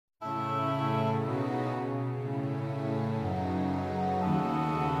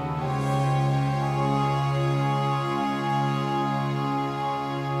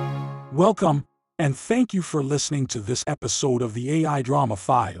Welcome, and thank you for listening to this episode of the AI Drama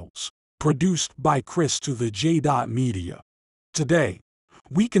Files, produced by Chris to the J. Media. Today,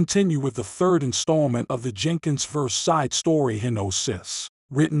 we continue with the third installment of the Jenkins verse side story Henosis,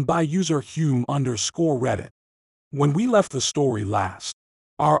 written by user Hume_Reddit. When we left the story last,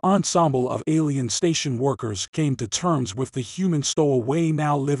 our ensemble of alien station workers came to terms with the human stowaway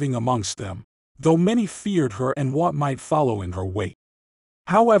now living amongst them, though many feared her and what might follow in her wake.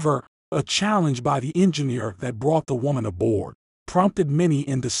 However, a challenge by the engineer that brought the woman aboard prompted many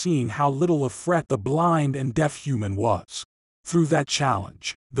into seeing how little a threat the blind and deaf human was. Through that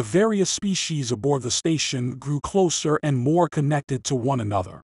challenge, the various species aboard the station grew closer and more connected to one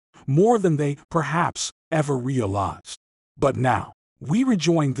another, more than they, perhaps, ever realized. But now, we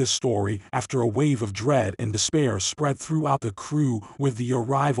rejoined this story after a wave of dread and despair spread throughout the crew with the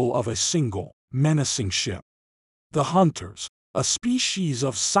arrival of a single, menacing ship. The Hunters, a species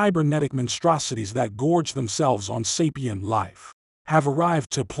of cybernetic monstrosities that gorge themselves on sapient life, have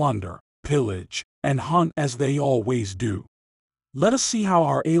arrived to plunder, pillage, and hunt as they always do. Let us see how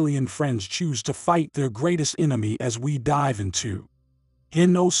our alien friends choose to fight their greatest enemy as we dive into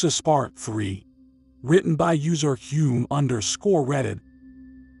Henosis Part 3. Written by user Hume_Reddit.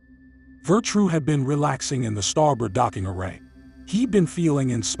 Vertrue had been relaxing in the starboard docking array. He'd been feeling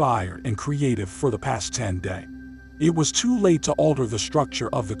inspired and creative for the past 10 days. It was too late to alter the structure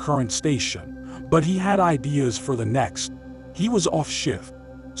of the current station, but he had ideas for the next. He was off shift,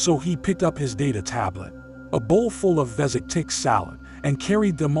 so he picked up his data tablet, a bowl full of Vegetic salad, and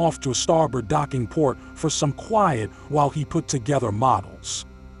carried them off to a starboard docking port for some quiet while he put together models.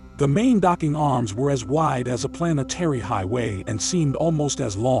 The main docking arms were as wide as a planetary highway and seemed almost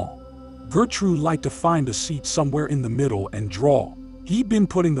as long. Vertrue liked to find a seat somewhere in the middle and draw. He'd been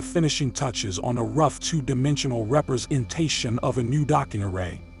putting the finishing touches on a rough two-dimensional representation of a new docking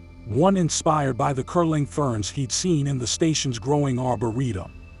array, one inspired by the curling ferns he'd seen in the station's growing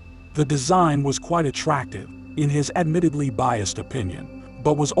arboretum. The design was quite attractive, in his admittedly biased opinion,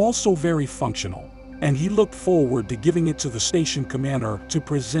 but was also very functional, and he looked forward to giving it to the station commander to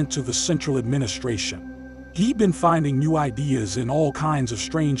present to the central administration. He'd been finding new ideas in all kinds of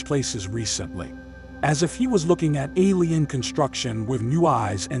strange places recently, as if he was looking at alien construction with new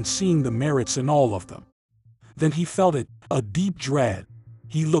eyes and seeing the merits in all of them. Then he felt it, a deep dread.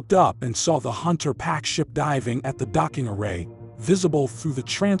 He looked up and saw the Hunter pack ship diving at the docking array, visible through the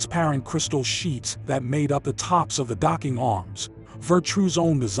transparent crystal sheets that made up the tops of the docking arms, Vertrue's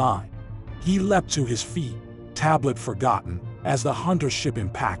own design. He leapt to his feet, tablet forgotten, as the Hunter ship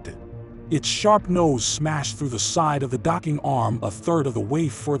impacted. Its sharp nose smashed through the side of the docking arm a third of the way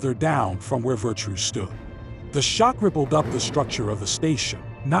further down from where Vertrue stood. The shock rippled up the structure of the station,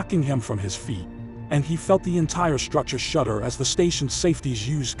 knocking him from his feet, and he felt the entire structure shudder as the station's safeties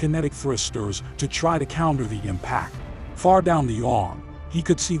used kinetic thrusters to try to counter the impact. Far down the arm, he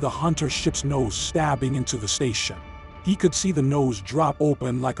could see the Hunter ship's nose stabbing into the station. He could see the nose drop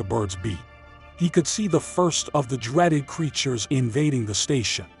open like a bird's beak. He could see the first of the dreaded creatures invading the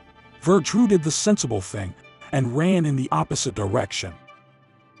station. Vertrue did the sensible thing and ran in the opposite direction.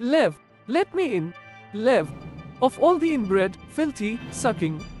 Lev, let me in. Lev, of all the inbred, filthy,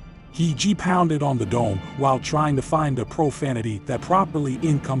 sucking. He pounded on the dome while trying to find a profanity that properly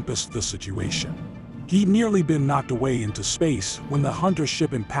encompassed the situation. He'd nearly been knocked away into space when the Hunter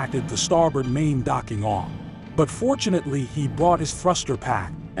ship impacted the starboard main docking arm. But fortunately, he brought his thruster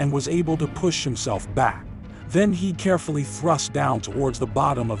pack and was able to push himself back. Then he carefully thrust down towards the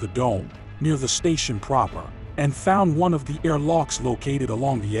bottom of the dome, near the station proper, and found one of the airlocks located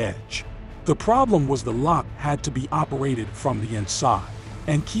along the edge. The problem was the lock had to be operated from the inside,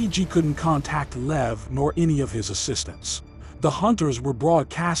 and Kiji couldn't contact Lev nor any of his assistants. The Hunters were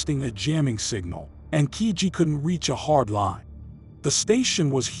broadcasting a jamming signal, and Kiji couldn't reach a hard line. The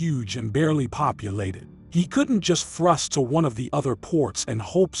station was huge and barely populated. He couldn't just thrust to one of the other ports and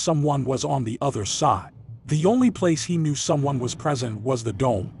hope someone was on the other side. The only place he knew someone was present was the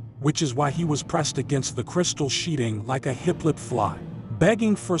dome, which is why he was pressed against the crystal sheeting like a hip-lipped fly,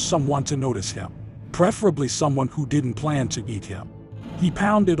 begging for someone to notice him, preferably someone who didn't plan to eat him. He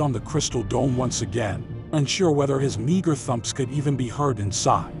pounded on the crystal dome once again, unsure whether his meager thumps could even be heard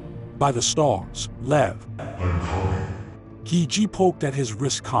inside. By the stars, Lev. Kiji poked at his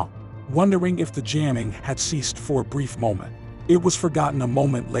wrist hump, wondering if the jamming had ceased for a brief moment. It was forgotten a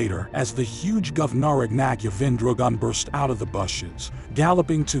moment later as the huge Governor Ignatyev burst out of the bushes,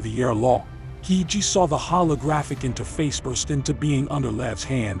 galloping to the airlock. Kiji saw the holographic interface burst into being under Lev's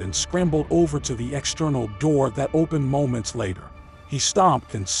hand and scrambled over to the external door that opened moments later. He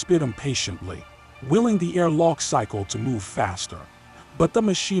stomped and spit impatiently, willing the airlock cycle to move faster. But the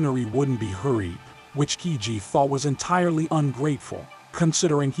machinery wouldn't be hurried, which Kiji thought was entirely ungrateful,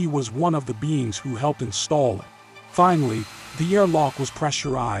 considering he was one of the beings who helped install it. Finally, the airlock was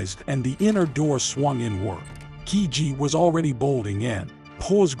pressurized and the inner door swung inward. Kiji was already bolting in,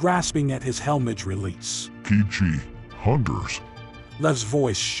 paws grasping at his helmet's release. Kiji, hunters. Lev's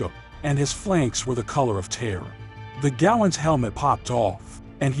voice shook, and his flanks were the color of terror. The gallant's helmet popped off,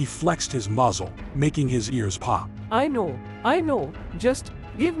 and he flexed his muzzle, making his ears pop. I know, just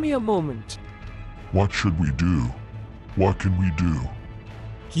give me a moment. What should we do? What can we do?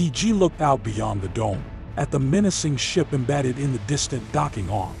 Kiji looked out beyond the dome, at the menacing ship embedded in the distant docking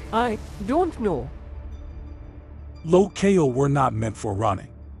arm. I don't know. Locale were not meant for running.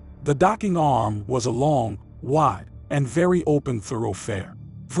 The docking arm was a long, wide, and very open thoroughfare.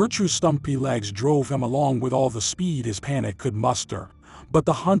 Virtue's stumpy legs drove him along with all the speed his panic could muster, but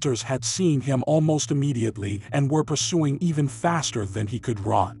the hunters had seen him almost immediately and were pursuing even faster than he could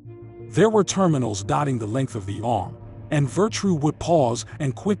run. There were terminals dotting the length of the arm, and Virtue would pause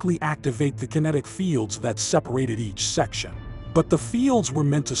and quickly activate the kinetic fields that separated each section. But the fields were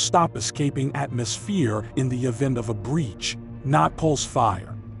meant to stop escaping atmosphere in the event of a breach, not pulse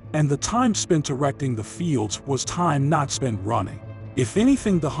fire. And the time spent erecting the fields was time not spent running. If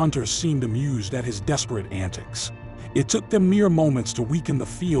anything, the hunters seemed amused at his desperate antics. It took them mere moments to weaken the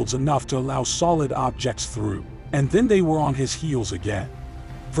fields enough to allow solid objects through, and then they were on his heels again.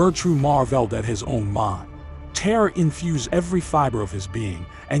 Virtue marveled at his own mind. Terror infused every fiber of his being,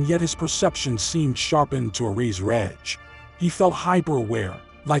 and yet his perception seemed sharpened to a razor edge. He felt hyper-aware,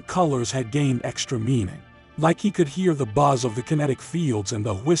 like colors had gained extra meaning, like he could hear the buzz of the kinetic fields and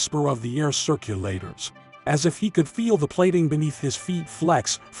the whisper of the air circulators, as if he could feel the plating beneath his feet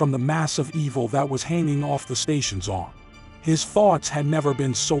flex from the mass of evil that was hanging off the station's arm. His thoughts had never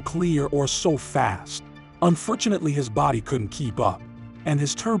been so clear or so fast. Unfortunately, his body couldn't keep up, and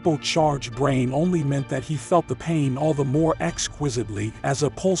his turbocharged brain only meant that he felt the pain all the more exquisitely as a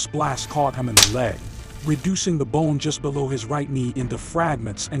pulse blast caught him in the leg, reducing the bone just below his right knee into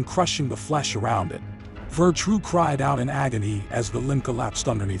fragments and crushing the flesh around it. Virtue cried out in agony as the limb collapsed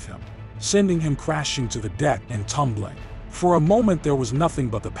underneath him, sending him crashing to the deck and tumbling. For a moment there was nothing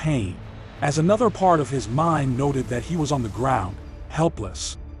but the pain, as another part of his mind noted that he was on the ground,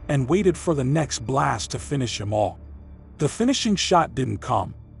 helpless, and waited for the next blast to finish him off. The finishing shot didn't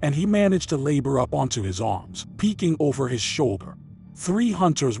come, and he managed to labor up onto his arms, peeking over his shoulder. 3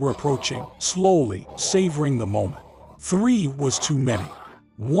 hunters were approaching, slowly, savoring the moment. 3 was too many.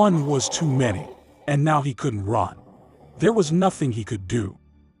 1 was too many, and now he couldn't run. There was nothing he could do.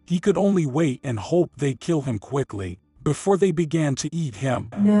 He could only wait and hope they'd kill him quickly, before they began to eat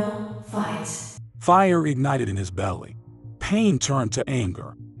him. No fight. Fire ignited in his belly. Pain turned to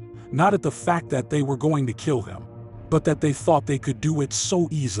anger. Not at the fact that they were going to kill him, but that they thought they could do it so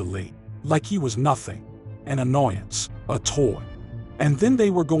easily, like he was nothing, an annoyance, a toy. And then they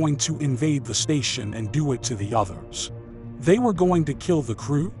were going to invade the station and do it to the others. They were going to kill the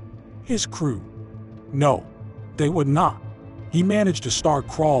crew? His crew? No, they would not. He managed to start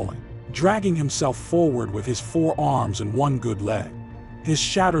crawling, dragging himself forward with his 4 arms and 1 good leg. His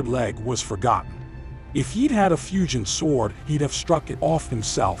shattered leg was forgotten. If he'd had a fusion sword, he'd have struck it off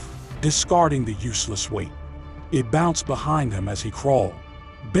himself, discarding the useless weight. It bounced behind him as he crawled,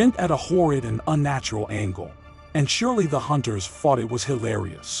 bent at a horrid and unnatural angle, and surely the hunters thought it was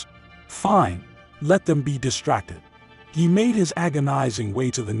hilarious. Fine, let them be distracted. He made his agonizing way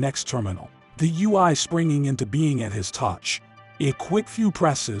to the next terminal, the UI springing into being at his touch. A quick few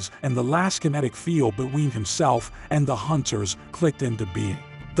presses and the last kinetic field between himself and the hunters clicked into being.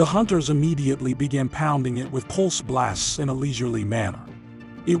 The hunters immediately began pounding it with pulse blasts in a leisurely manner.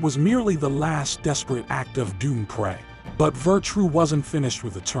 It was merely the last desperate act of doom prey. But Virtue wasn't finished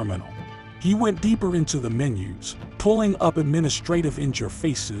with the terminal. He went deeper into the menus, pulling up administrative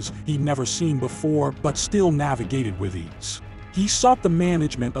interfaces he'd never seen before but still navigated with ease. He sought the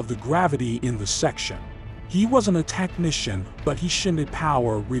management of the gravity in the section. He wasn't a technician, but he shunted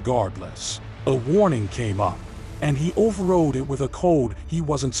power regardless. A warning came up, and he overrode it with a code he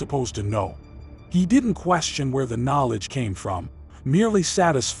wasn't supposed to know. He didn't question where the knowledge came from, merely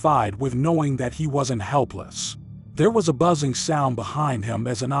satisfied with knowing that he wasn't helpless. There was a buzzing sound behind him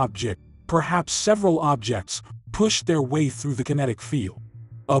as an object, perhaps several objects, pushed their way through the kinetic field.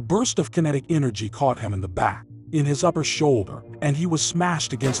 A burst of kinetic energy caught him in the back, in his upper shoulder, and he was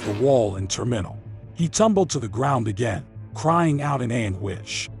smashed against the wall and terminal. He tumbled to the ground again, crying out in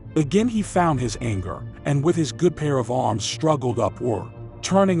anguish. Again he found his anger, and with his good pair of arms struggled upward,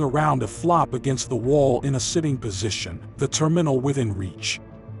 turning around to flop against the wall in a sitting position, the terminal within reach.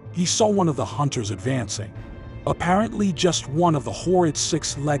 He saw one of the hunters advancing. Apparently just one of the horrid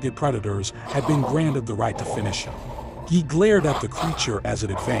six-legged predators had been granted the right to finish him. He glared at the creature as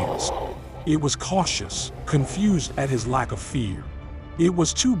it advanced. It was cautious, confused at his lack of fear. It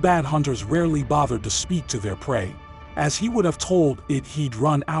was too bad hunters rarely bothered to speak to their prey, as he would have told it he'd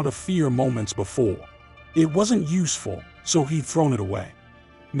run out of fear moments before. It wasn't useful, so he'd thrown it away.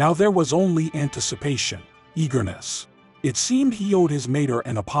 Now there was only anticipation, eagerness. It seemed he owed his mater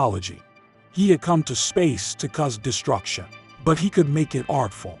an apology. He had come to space to cause destruction, but he could make it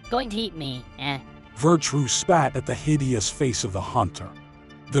artful. Going to eat me, eh? Vertru spat at the hideous face of the hunter.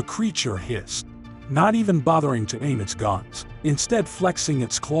 The creature hissed, not even bothering to aim its guns, instead flexing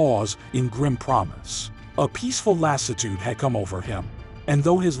its claws in grim promise. A peaceful lassitude had come over him, and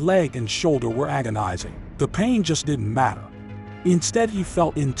though his leg and shoulder were agonizing, the pain just didn't matter. Instead, he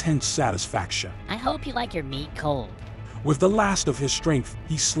felt intense satisfaction. I hope you like your meat cold. With the last of his strength,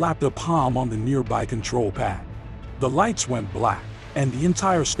 he slapped a palm on the nearby control pad. The lights went black, and the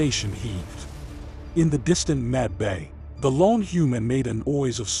entire station heaved. In the distant med bay, the lone human made a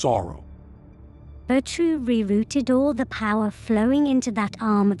noise of sorrow. Vertru rerouted all the power flowing into that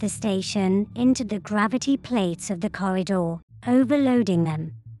arm of the station into the gravity plates of the corridor, overloading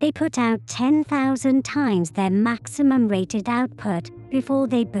them. They put out 10,000 times their maximum rated output before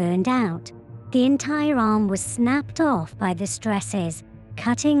they burned out. The entire arm was snapped off by the stresses,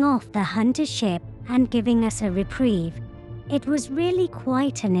 cutting off the hunter ship and giving us a reprieve. It was really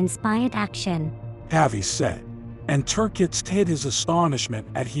quite an inspired action, Havi said, and Turkitz hid his astonishment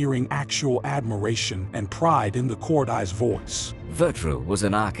at hearing actual admiration and pride in the Kordai's voice. Vertru was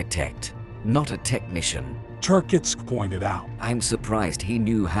an architect, not a technician. Turkitz pointed out. I'm surprised he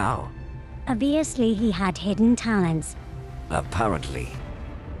knew how. Obviously he had hidden talents. Apparently.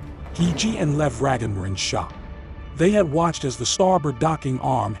 Hiji and Levragan were in shock. They had watched as the starboard docking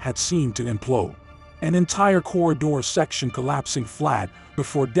arm had seemed to implode, an entire corridor section collapsing flat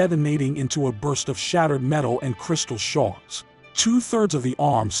before detonating into a burst of shattered metal and crystal shards. 2/3 of the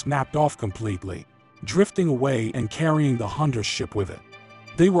arm snapped off completely, drifting away and carrying the hunter ship with it.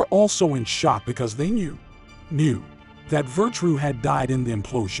 They were also in shock because they knew that Vertru had died in the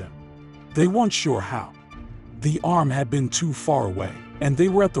implosion. They weren't sure how. The arm had been too far away, and they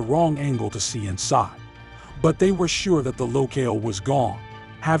were at the wrong angle to see inside. But they were sure that the locale was gone,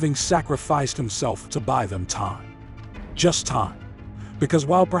 having sacrificed himself to buy them time. Just time. Because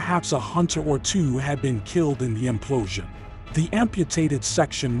while perhaps a hunter or two had been killed in the implosion, the amputated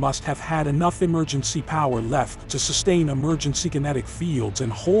section must have had enough emergency power left to sustain emergency kinetic fields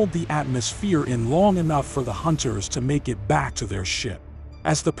and hold the atmosphere in long enough for the hunters to make it back to their ship.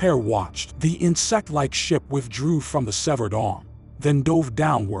 As the pair watched, the insect-like ship withdrew from the severed arm, then dove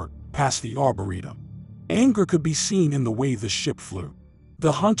downward, past the arboretum. Anger could be seen in the way the ship flew.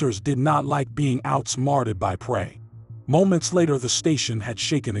 The hunters did not like being outsmarted by prey. Moments later, the station had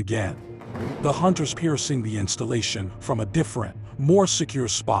shaken again, the hunters piercing the installation from a different, more secure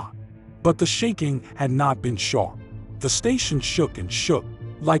spot. But the shaking had not been sharp. The station shook and shook,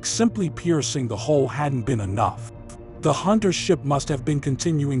 like simply piercing the hole hadn't been enough. The hunter ship must have been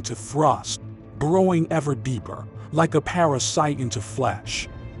continuing to thrust, burrowing ever deeper, like a parasite into flesh.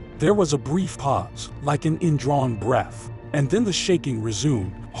 There was a brief pause, like an indrawn breath, and then the shaking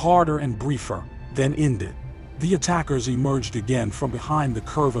resumed, harder and briefer, then ended. The attackers emerged again from behind the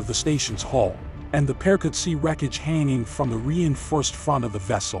curve of the station's hull, and the pair could see wreckage hanging from the reinforced front of the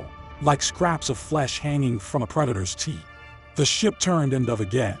vessel, like scraps of flesh hanging from a predator's teeth. The ship turned and dove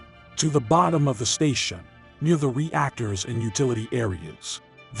again, to the bottom of the station, near the reactors and utility areas.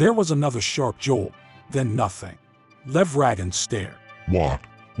 There was another sharp jolt, then nothing. Levragan stared. What?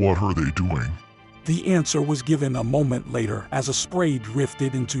 What are they doing? The answer was given a moment later as a spray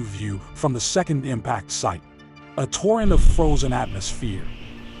drifted into view from the second impact site. A torrent of frozen atmosphere.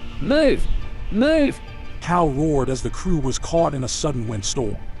 Move! Move! Cal roared as the crew was caught in a sudden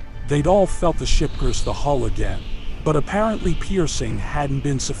windstorm. They'd all felt the ship pierce the hull again, but apparently piercing hadn't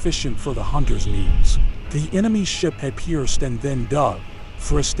been sufficient for the hunters' needs. The enemy ship had pierced and then dug,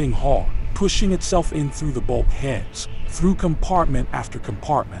 thrusting hard, pushing itself in through the bulkheads, through compartment after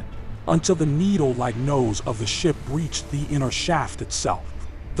compartment, until the needle-like nose of the ship breached the inner shaft itself.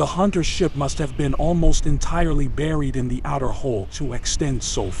 The hunter ship must have been almost entirely buried in the outer hull to extend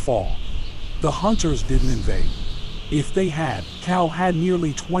so far. The hunters didn't invade. If they had, Cal had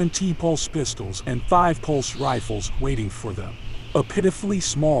nearly 20 pulse pistols and 5 pulse rifles waiting for them. A pitifully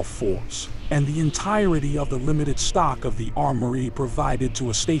small force, and the entirety of the limited stock of the armory provided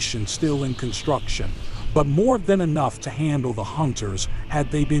to a station still in construction, but more than enough to handle the hunters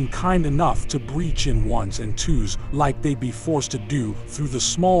had they been kind enough to breach in ones and twos like they'd be forced to do through the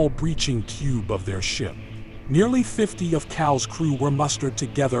small breaching tube of their ship. Nearly 50 of Cal's crew were mustered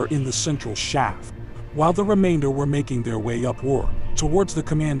together in the central shaft, while the remainder were making their way upward, towards the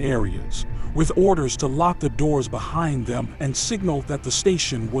command areas, with orders to lock the doors behind them and signal that the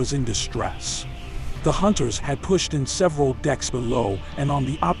station was in distress. The hunters had pushed in several decks below and on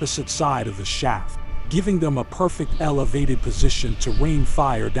the opposite side of the shaft, giving them a perfect elevated position to rain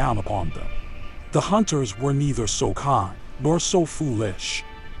fire down upon them. The hunters were neither so kind nor so foolish.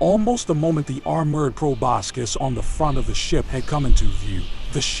 Almost the moment the armored proboscis on the front of the ship had come into view,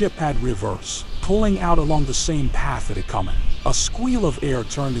 the ship had reversed, pulling out along the same path it had come in. A squeal of air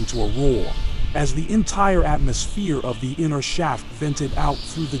turned into a roar, as the entire atmosphere of the inner shaft vented out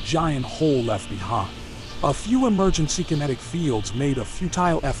through the giant hole left behind. A few emergency kinetic fields made a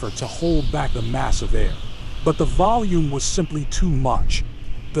futile effort to hold back the mass of air, but the volume was simply too much.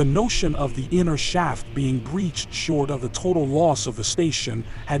 The notion of the inner shaft being breached short of the total loss of the station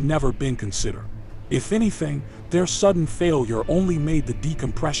had never been considered. If anything, their sudden failure only made the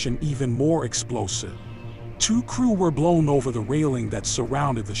decompression even more explosive. 2 crew were blown over the railing that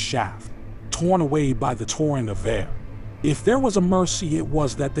surrounded the shaft, torn away by the torrent of air. If there was a mercy, it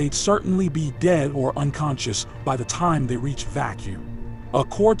was that they'd certainly be dead or unconscious by the time they reached vacuum. A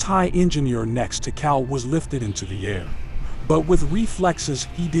core-tie engineer next to Cal was lifted into the air, but with reflexes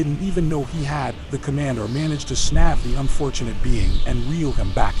he didn't even know he had, the commander managed to snap the unfortunate being and reel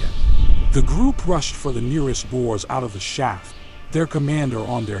him back in. The group rushed for the nearest doors out of the shaft, their commander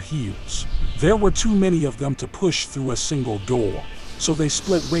on their heels. There were too many of them to push through a single door, so they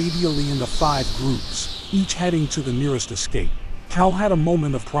split radially into 5 groups, each heading to the nearest escape. Cal had a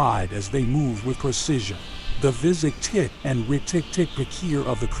moment of pride as they moved with precision, the Vizig-Tik and Rik-Tik-Tik-Pakir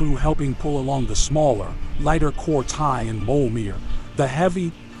of the crew helping pull along the smaller, lighter core-tie and Molmir, the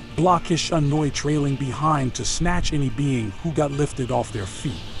heavy, blockish Unnoy trailing behind to snatch any being who got lifted off their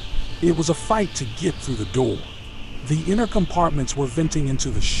feet. It was a fight to get through the door. The inner compartments were venting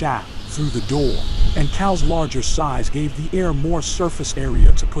into the shaft through the door, and Cal's larger size gave the air more surface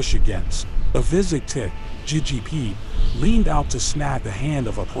area to push against. A Vizig-Tik, GGP, leaned out to snag the hand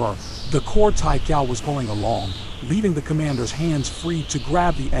of a pro. The core-tie Cal was pulling along, leaving the commander's hands free to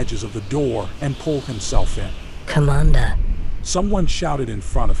grab the edges of the door and pull himself in. Commander. Someone shouted in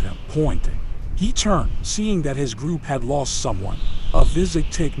front of him, pointing. He turned, seeing that his group had lost someone, a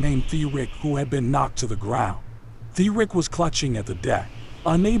Vizig-Tik named Thirik who had been knocked to the ground. Thirik was clutching at the deck,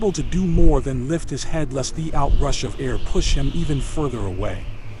 unable to do more than lift his head lest the outrush of air push him even further away.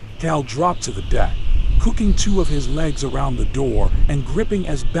 Cal dropped to the deck, hooking 2 of his legs around the door and gripping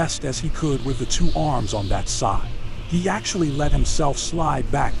as best as he could with the 2 arms on that side. He actually let himself slide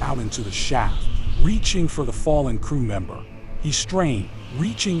back out into the shaft, reaching for the fallen crew member. He strained,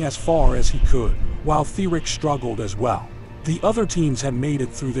 reaching as far as he could, while Thirik struggled as well. The other teams had made it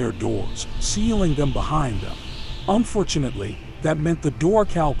through their doors, sealing them behind them. Unfortunately, that meant the door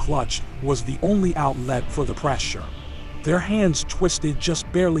Cal clutched was the only outlet for the pressure. Their hands twisted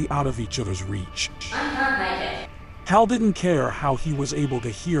just barely out of each other's reach. I can't make it. Cal didn't care how he was able to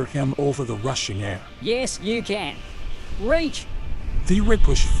hear him over the rushing air. Yes, you can. Reach! Thirik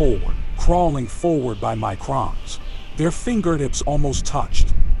pushed forward, crawling forward by microns. Their fingertips almost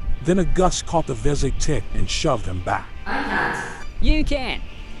touched. Then a gust caught the Vizig-Tik and shoved him back. I can't. You can.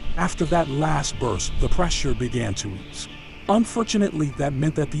 After that last burst, the pressure began to ease. Unfortunately, that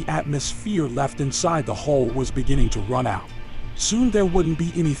meant that the atmosphere left inside the hull was beginning to run out. Soon there wouldn't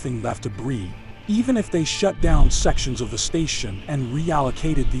be anything left to breathe, even if they shut down sections of the station and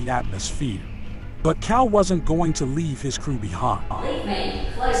reallocated the atmosphere. But Cal wasn't going to leave his crew behind. Leave me.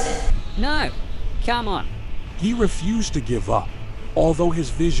 Close it. No. Come on. He refused to give up, although his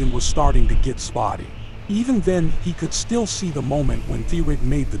vision was starting to get spotty. Even then, he could still see the moment when Thirik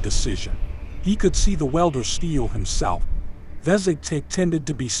made the decision. He could see the welder steel himself. Vizig-Tik tended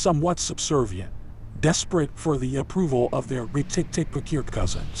to be somewhat subservient, desperate for the approval of their Rik-Tik-Tik-Pakir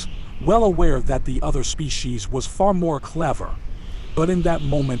cousins, well aware that the other species was far more clever. But in that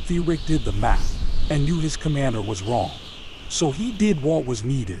moment, Thirik did the math and knew his commander was wrong. So he did what was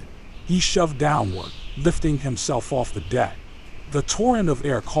needed. He shoved downward, lifting himself off the deck. The torrent of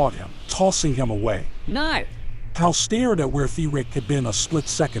air caught him, tossing him away. No. Cal stared at where Thirik had been a split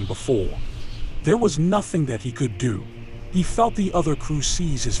second before. There was nothing that he could do. He felt the other crew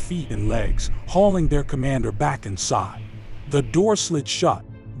seize his feet and legs, hauling their commander back inside. The door slid shut,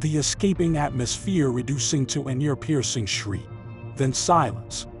 the escaping atmosphere reducing to an ear-piercing shriek. Then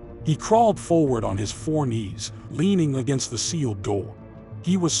silence. He crawled forward on his 4 knees, leaning against the sealed door.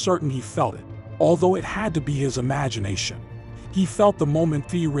 He was certain he felt it, although it had to be his imagination. He felt the moment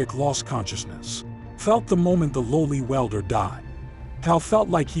Thirik lost consciousness, felt the moment the lowly welder died. Cal felt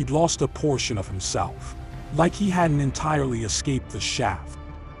like he'd lost a portion of himself. like he hadn't entirely escaped the shaft.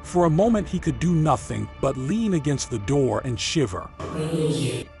 For a moment he could do nothing but lean against the door and shiver.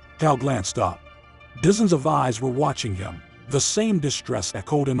 Cal glanced up. Dozens of eyes were watching him. The same distress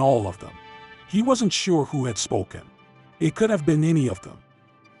echoed in all of them. He wasn't sure who had spoken. It could have been any of them.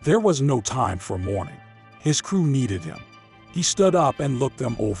 There was no time for mourning. His crew needed him. He stood up and looked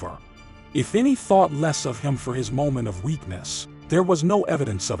them over. If any thought less of him for his moment of weakness, there was no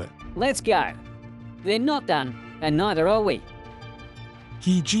evidence of it. Let's go. They're not done, and neither are we.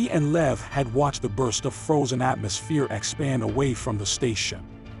 Kiji and Lev had watched the burst of frozen atmosphere expand away from the station.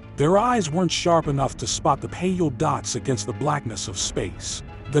 Their eyes weren't sharp enough to spot the pale dots against the blackness of space.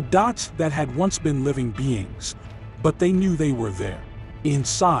 The dots that had once been living beings, but they knew they were there.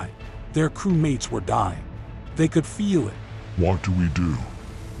 Inside, their crewmates were dying. They could feel it. What do we do?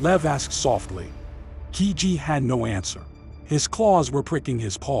 Lev asked softly. Kiji had no answer. His claws were pricking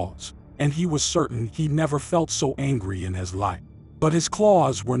his paws, and he was certain he'd never felt so angry in his life. But his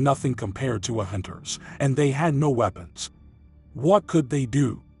claws were nothing compared to a hunter's, and they had no weapons. What could they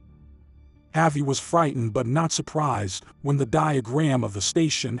do? Javi was frightened but not surprised when the diagram of the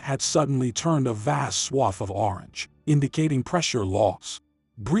station had suddenly turned a vast swath of orange, indicating pressure loss.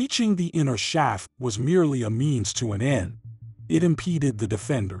 Breaching the inner shaft was merely a means to an end. It impeded the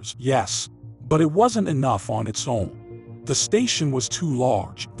defenders, yes, but it wasn't enough on its own. The station was too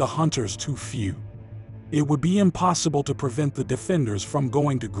large, the hunters too few. It would be impossible to prevent the defenders from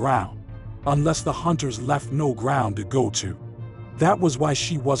going to ground, unless the hunters left no ground to go to. That was why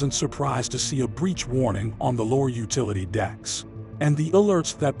she wasn't surprised to see a breach warning on the lower utility decks, and the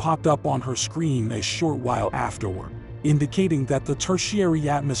alerts that popped up on her screen a short while afterward, indicating that the tertiary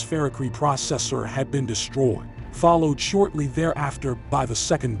atmospheric reprocessor had been destroyed, followed shortly thereafter by the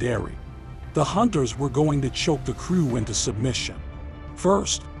secondary. The hunters were going to choke the crew into submission.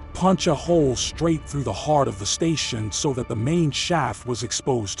 First, punch a hole straight through the heart of the station so that the main shaft was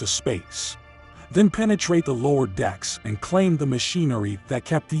exposed to space. Then penetrate the lower decks and claim the machinery that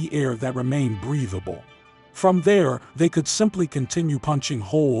kept the air that remained breathable. From there, they could simply continue punching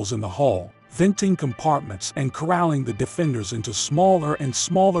holes in the hull, venting compartments and corralling the defenders into smaller and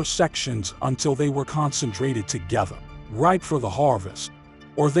smaller sections until they were concentrated together, ripe for the harvest.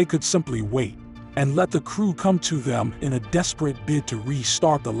 Or they could simply wait and let the crew come to them in a desperate bid to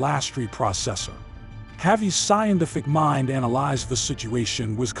restart the last reprocessor. Javi's scientific mind analyzed the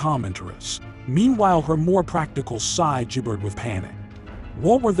situation with commentaries. Meanwhile, her more practical side gibbered with panic.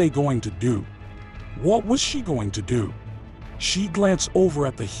 What were they going to do? What was she going to do? She glanced over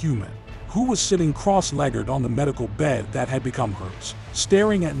at the human, who was sitting cross-legged on the medical bed that had become hers,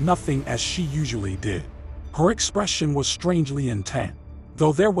 staring at nothing as she usually did. Her expression was strangely intent,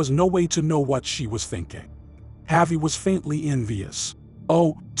 though there was no way to know what she was thinking. Javi was faintly envious.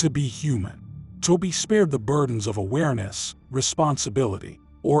 Oh, to be human. To be spared the burdens of awareness, responsibility,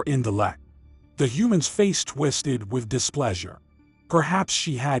 or intellect. The human's face twisted with displeasure. Perhaps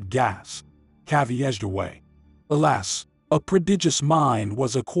she had gas. Javi edged away. Alas, a prodigious mind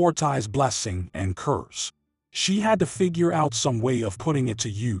was a Cortai's blessing and curse. She had to figure out some way of putting it to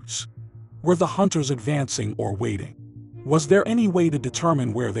use. Were the hunters advancing or waiting? Was there any way to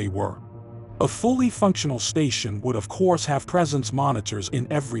determine where they were? A fully functional station would of course have presence monitors in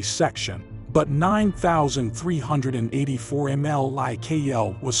every section, but 9,384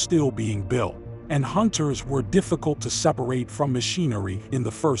 MLIKL was still being built, and hunters were difficult to separate from machinery in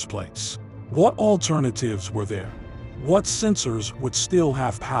the first place. What alternatives were there? What sensors would still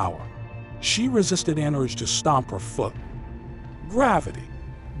have power? She resisted an urge to stomp her foot. Gravity.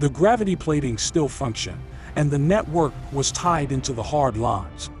 The gravity plating still functioned, and the network was tied into the hard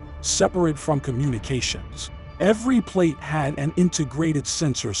lines, separate from communications. Every plate had an integrated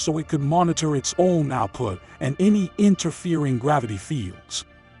sensor so it could monitor its own output and any interfering gravity fields.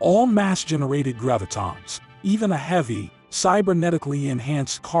 All mass-generated gravitons, even a heavy, cybernetically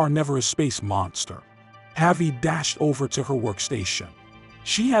enhanced carnivorous space monster. Javi dashed over to her workstation.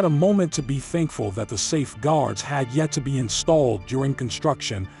 She had a moment to be thankful that the safeguards had yet to be installed during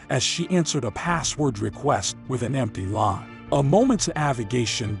construction as she answered a password request with an empty line. A moment's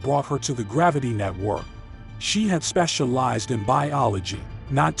navigation brought her to the gravity network. She had specialized in biology,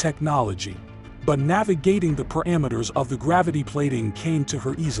 not technology, but navigating the parameters of the gravity plating came to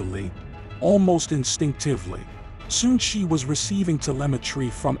her easily, almost instinctively. Soon she was receiving telemetry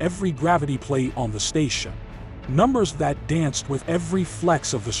from every gravity plate on the station. Numbers that danced with every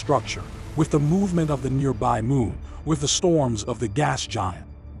flex of the structure, with the movement of the nearby moon, with the storms of the gas giant.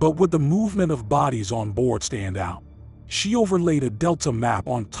 But would the movement of bodies on board stand out? She overlaid a delta map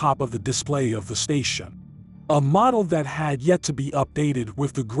on top of the display of the station. A model that had yet to be updated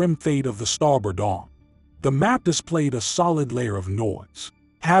with the grim fate of the starboard arm. The map displayed a solid layer of noise.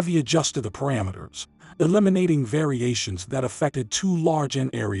 Javi adjusted the parameters, eliminating variations that affected too large an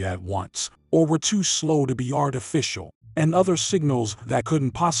area at once, or were too slow to be artificial, and other signals that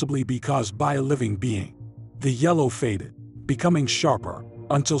couldn't possibly be caused by a living being. The yellow faded, becoming sharper,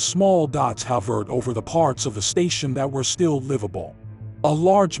 until small dots hovered over the parts of the station that were still livable. A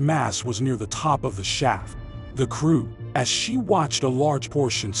large mass was near the top of the shaft. The crew, as she watched a large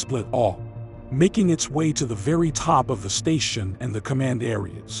portion split off, making its way to the very top of the station and the command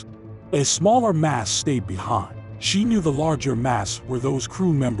areas. A smaller mass stayed behind. She knew the larger mass were those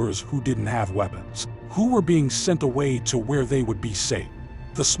crew members who didn't have weapons, who were being sent away to where they would be safe.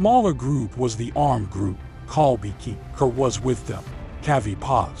 The smaller group was the armed group. Colby Keeker was with them. Cavi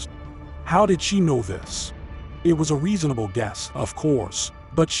paused. How did she know this? It was a reasonable guess, of course,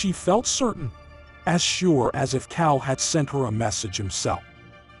 but she felt certain, as sure as if Cal had sent her a message himself.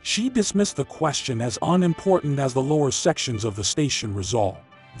 She dismissed the question as unimportant as the lower sections of the station resolved.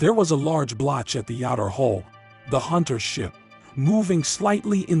 There was a large blotch at the outer hull, the hunter ship, moving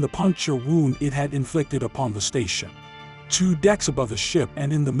slightly in the puncture wound it had inflicted upon the station. 2 decks above the ship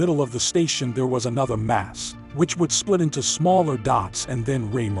and in the middle of the station there was another mass, which would split into smaller dots and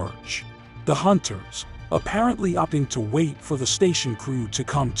then re-merge. The hunters, apparently opting to wait for the station crew to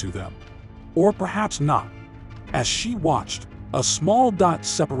come to them. Or perhaps not. As she watched, a small dot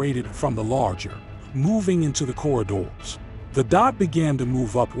separated from the larger, moving into the corridors. The dot began to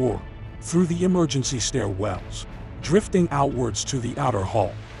move upward, through the emergency stairwells, drifting outwards to the outer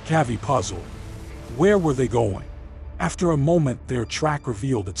hull. Cavi puzzled. Where were they going? After a moment their track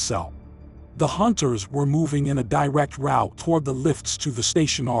revealed itself. The hunters were moving in a direct route toward the lifts to the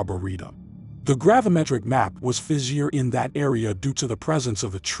station arboretum. The gravimetric map was fuzzier in that area due to the presence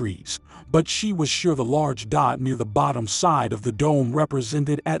of the trees, but she was sure the large dot near the bottom side of the dome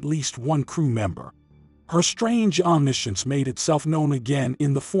represented at least one crew member. Her strange omniscience made itself known again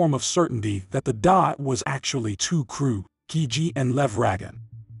in the form of certainty that the dot was actually 2 crew, Kiji and Levragan.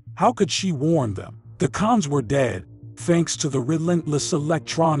 How could she warn them? The comms were dead, thanks to the relentless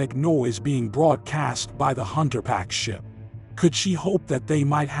electronic noise being broadcast by the Hunter Pack ship. Could she hope that they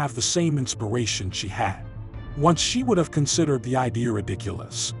might have the same inspiration she had? Once she would have considered the idea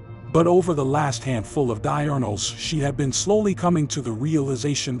ridiculous. But over the last handful of diurnals she had been slowly coming to the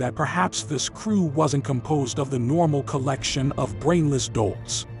realization that perhaps this crew wasn't composed of the normal collection of brainless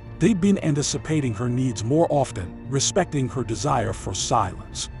dolts. They'd been anticipating her needs more often, respecting her desire for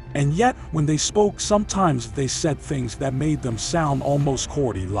silence. And yet, when they spoke, sometimes they said things that made them sound almost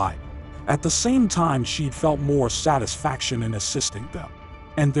Cordy-like. At the same time, she'd felt more satisfaction in assisting them.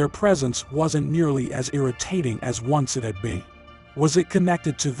 And their presence wasn't nearly as irritating as once it had been. Was it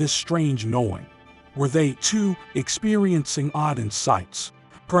connected to this strange knowing? Were they, too, experiencing odd insights?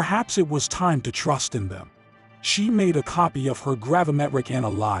 Perhaps it was time to trust in them. She made a copy of her gravimetric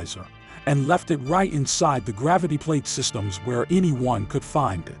analyzer and left it right inside the gravity plate systems where anyone could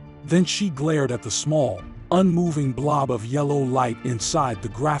find it. Then she glared at the small, unmoving blob of yellow light inside the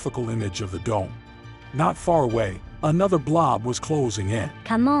graphical image of the dome. Not far away, another blob was closing in.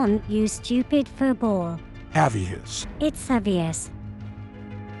 Come on, you stupid furball. Javi hissed. It's obvious.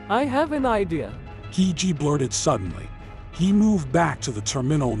 I have an idea. Kiji blurted suddenly. He moved back to the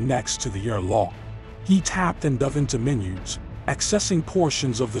terminal next to the airlock. He tapped and dove into menus, accessing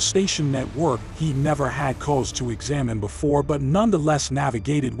portions of the station network he never had cause to examine before but nonetheless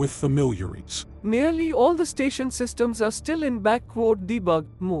navigated with familiarities. Nearly all the station systems are still in backward debug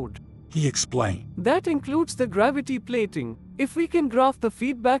mode. He explained. That includes the gravity plating, if we can graph the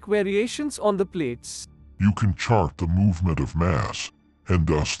feedback variations on the plates. You can chart the movement of mass, and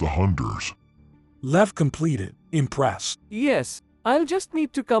thus the hunters. Lev completed, impressed. Yes, I'll just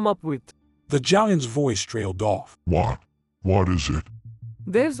need to come up with. The giant's voice trailed off. What? What is it?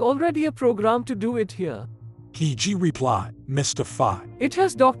 There's already a program to do it here. Kiji replied, mystified. It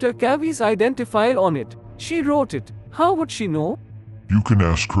has Dr. Cavi's identifier on it. She wrote it. How would she know? You can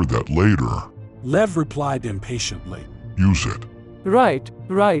ask her that later. Lev replied impatiently. Use it. Right.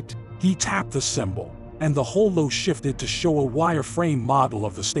 He tapped the symbol, and the holo shifted to show a wireframe model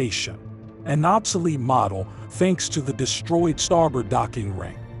of the station. An obsolete model, thanks to the destroyed starboard docking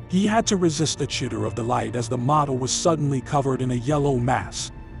ring. He had to resist the chitter of delight as the model was suddenly covered in a yellow mass,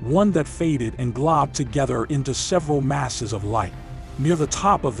 one that faded and globbed together into several masses of light. Near the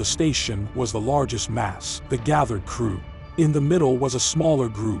top of the station was the largest mass, the gathered crew. In the middle was a smaller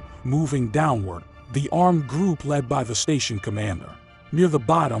group, moving downward, the armed group led by the station commander. Near the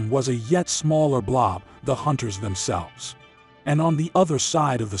bottom was a yet smaller blob, the hunters themselves. And on the other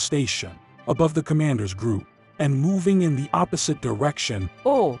side of the station, above the commander's group, and moving in the opposite direction.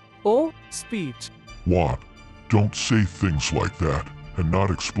 Oh, speech. What? Don't say things like that and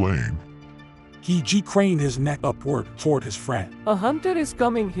not explain. He craned his neck upward toward his friend. A hunter is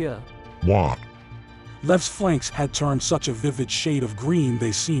coming here. What? Lev's flanks had turned such a vivid shade of green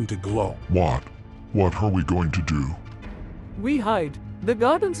they seemed to glow. What? What are we going to do? We hide. The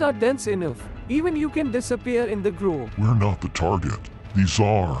gardens are dense enough. Even you can disappear in the grove. We're not the target. These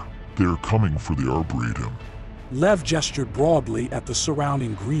are. They're coming for the Arboretum. Lev gestured broadly at the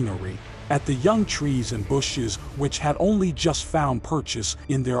surrounding greenery, at the young trees and bushes which had only just found purchase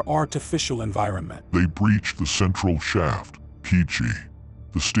in their artificial environment. They breached the central shaft, PG.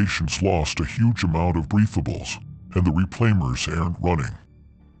 The station's lost a huge amount of breathables, and the reclaimers aren't running.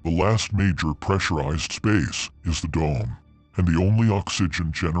 The last major pressurized space is the dome, and the only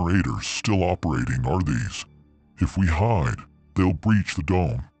oxygen generators still operating are these. If we hide, they'll breach the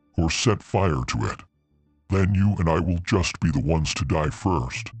dome, or set fire to it. Then you and I will just be the ones to die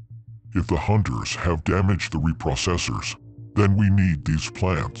first. If the hunters have damaged the reprocessors, then we need these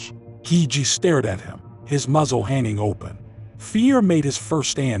plants. Kiji stared at him, his muzzle hanging open. Fear made his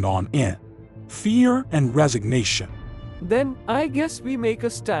first stand on end. Fear and resignation. Then, I guess we make a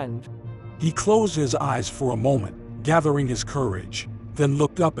stand. He closed his eyes for a moment, gathering his courage, then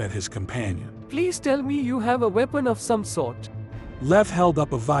looked up at his companion. Please tell me you have a weapon of some sort. Lev held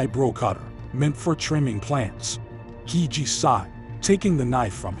up a vibro cutter, meant for trimming plants. Kiji sighed, taking the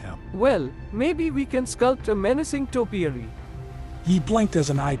knife from him. Well, maybe we can sculpt a menacing topiary. He blinked as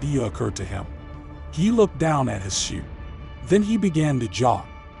an idea occurred to him. He looked down at his shoe. Then he began to jog,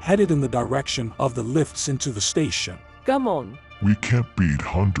 headed in the direction of the lifts into the station. Come on. We can't beat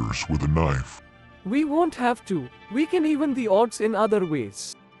hunters with a knife. We won't have to. We can even the odds in other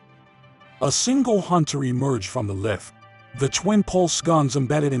ways. A single hunter emerged from the lift, the twin pulse guns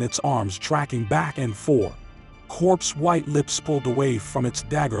embedded in its arms tracking back and forth. Corpse white lips pulled away from its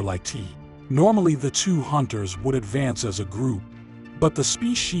dagger-like teeth. Normally the two hunters would advance as a group, but the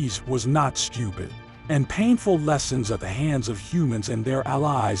species was not stupid, and painful lessons at the hands of humans and their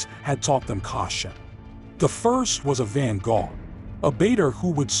allies had taught them caution. The first was a vanguard, a baiter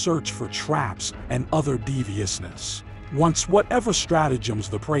who would search for traps and other deviousness. Once whatever stratagems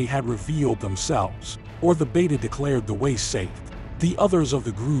the prey had revealed themselves, or the beta declared the way safe, the others of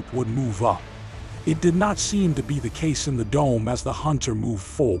the group would move up. It did not seem to be the case in the dome as the hunter moved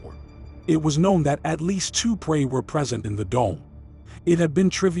forward. It was known that at least two prey were present in the dome. It had been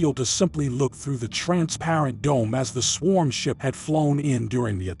trivial to simply look through the transparent dome as the swarm ship had flown in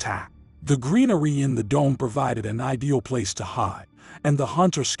during the attack. The greenery in the dome provided an ideal place to hide, and the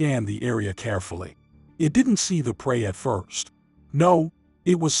hunter scanned the area carefully. It didn't see the prey at first. No,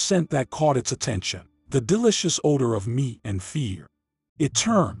 it was scent that caught its attention, the delicious odor of meat and fear. It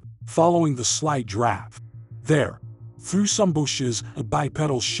turned, following the slight draft. There, through some bushes, a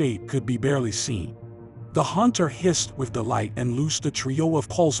bipedal shape could be barely seen. The hunter hissed with delight and loosed a trio of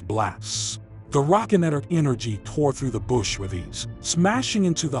pulse blasts. The rockkinetic energy tore through the bush with ease, smashing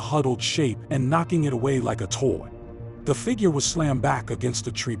into the huddled shape and knocking it away like a toy. The figure was slammed back against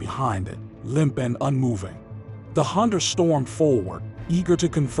a tree behind it, limp and unmoving. The hunter stormed forward, eager to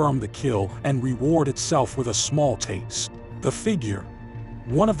confirm the kill and reward itself with a small taste. The figure,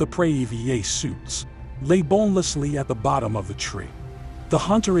 one of the prey EVA suits, lay bonelessly at the bottom of the tree. The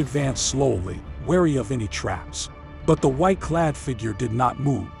hunter advanced slowly, wary of any traps, but the white-clad figure did not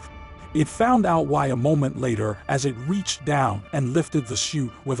move. It found out why a moment later as it reached down and lifted the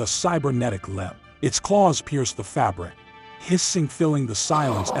chute with a cybernetic limb. Its claws pierced the fabric, hissing filling the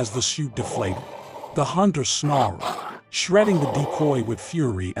silence as the chute deflated. The hunter snarled, shredding the decoy with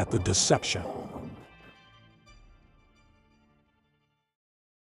fury at the deception.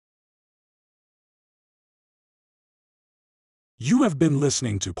 You have been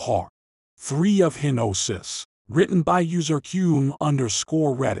listening to Part 3 of Henosis, written by user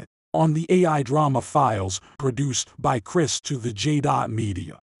Q_Reddit, on the AI Drama Files, produced by Chris to the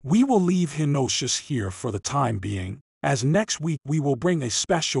J.Media. We will leave Henosis here for the time being, as next week we will bring a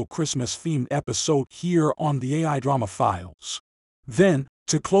special Christmas-themed episode here on the AI Drama Files. Then,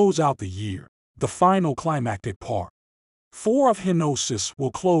 to close out the year, the final climactic part 4 of Henosis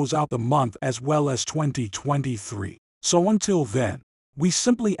will close out the month as well as 2023. So until then, we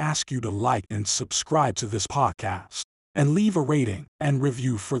simply ask you to like and subscribe to this podcast, and leave a rating and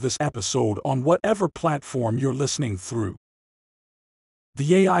review for this episode on whatever platform you're listening through.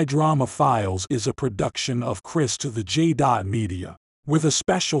 The AI Drama Files is a production of Chris to the J.Media, with a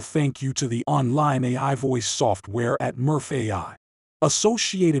special thank you to the online AI voice software at Murph AI.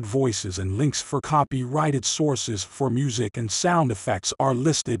 Associated voices and links for copyrighted sources for music and sound effects are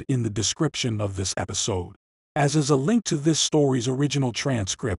listed in the description of this episode. as is a link to this story's original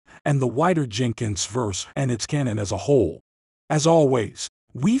transcript and the wider Jenkins verse and its canon as a whole. As always,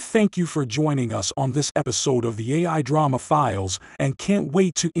 we thank you for joining us on this episode of the AI Drama Files and can't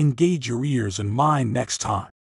wait to engage your ears and mind next time.